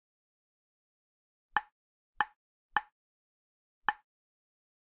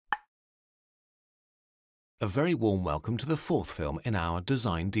A very warm welcome to the fourth film in our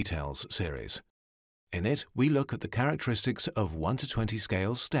Design Details series. In it, we look at the characteristics of 1 to 20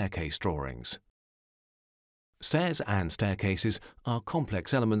 scale staircase drawings. Stairs and staircases are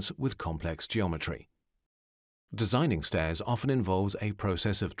complex elements with complex geometry. Designing stairs often involves a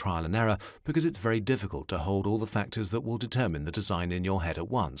process of trial and error because it's very difficult to hold all the factors that will determine the design in your head at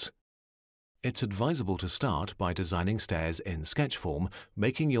once. It's advisable to start by designing stairs in sketch form,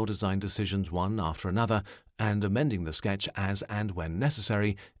 making your design decisions one after another, and amending the sketch as and when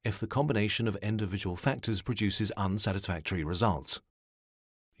necessary if the combination of individual factors produces unsatisfactory results.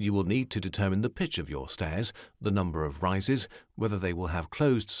 You will need to determine the pitch of your stairs, the number of rises, whether they will have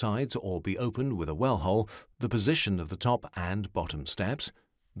closed sides or be opened with a well hole, the position of the top and bottom steps,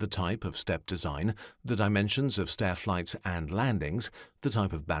 the type of step design, the dimensions of stair flights and landings, the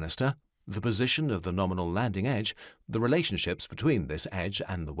type of banister, the position of the nominal landing edge, the relationships between this edge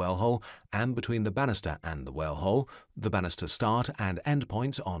and the well hole, and between the banister and the well hole, the banister start and end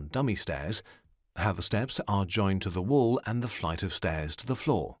points on dummy stairs, how the steps are joined to the wall and the flight of stairs to the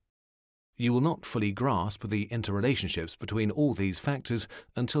floor. You will not fully grasp the interrelationships between all these factors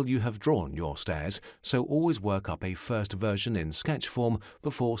until you have drawn your stairs, so always work up a first version in sketch form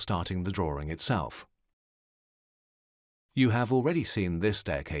before starting the drawing itself. You have already seen this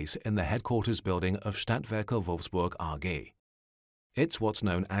staircase in the headquarters building of Stadtwerke Wolfsburg AG. It's what's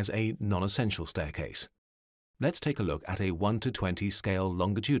known as a non-essential staircase. Let's take a look at a 1 to 20 scale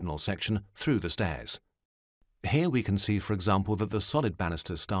longitudinal section through the stairs. Here we can see, for example, that the solid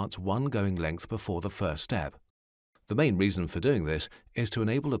banister starts one going length before the first step. The main reason for doing this is to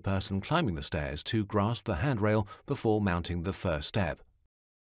enable a person climbing the stairs to grasp the handrail before mounting the first step.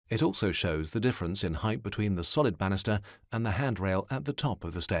 It also shows the difference in height between the solid banister and the handrail at the top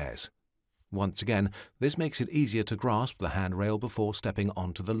of the stairs. Once again, this makes it easier to grasp the handrail before stepping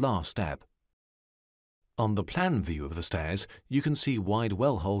onto the last step. On the plan view of the stairs, you can see wide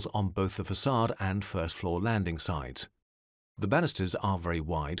well holes on both the facade and first floor landing sides. The banisters are very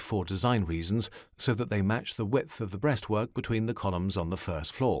wide for design reasons so that they match the width of the breastwork between the columns on the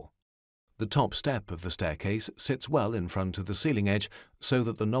first floor. The top step of the staircase sits well in front of the ceiling edge so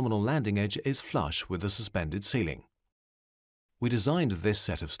that the nominal landing edge is flush with the suspended ceiling. We designed this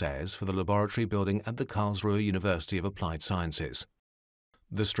set of stairs for the laboratory building at the Karlsruhe University of Applied Sciences.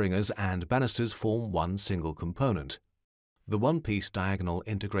 The stringers and banisters form one single component. The one-piece diagonal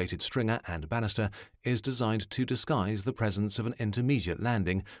integrated stringer and banister is designed to disguise the presence of an intermediate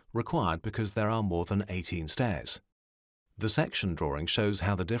landing required because there are more than 18 stairs. The section drawing shows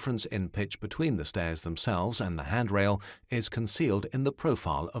how the difference in pitch between the stairs themselves and the handrail is concealed in the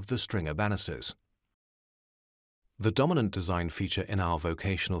profile of the stringer banisters. The dominant design feature in our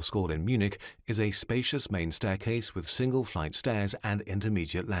vocational school in Munich is a spacious main staircase with single flight stairs and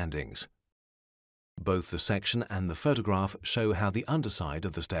intermediate landings. Both the section and the photograph show how the underside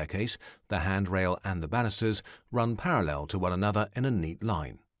of the staircase, the handrail and the banisters run parallel to one another in a neat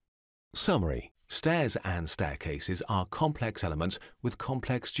line. Summary: stairs and staircases are complex elements with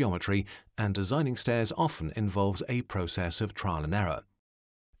complex geometry, and designing stairs often involves a process of trial and error.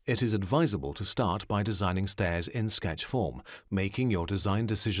 It is advisable to start by designing stairs in sketch form, making your design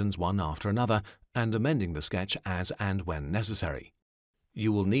decisions one after another, and amending the sketch as and when necessary.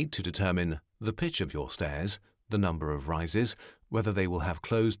 You will need to determine the pitch of your stairs, the number of rises, whether they will have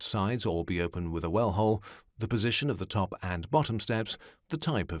closed sides or be opened with a well hole, the position of the top and bottom steps, the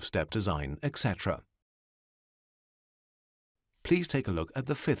type of step design, etc. Please take a look at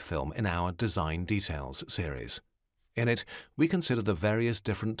the fifth film in our Design Details series. In it, we consider the various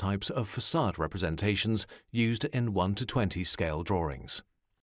different types of facade representations used in 1 to 20 scale drawings.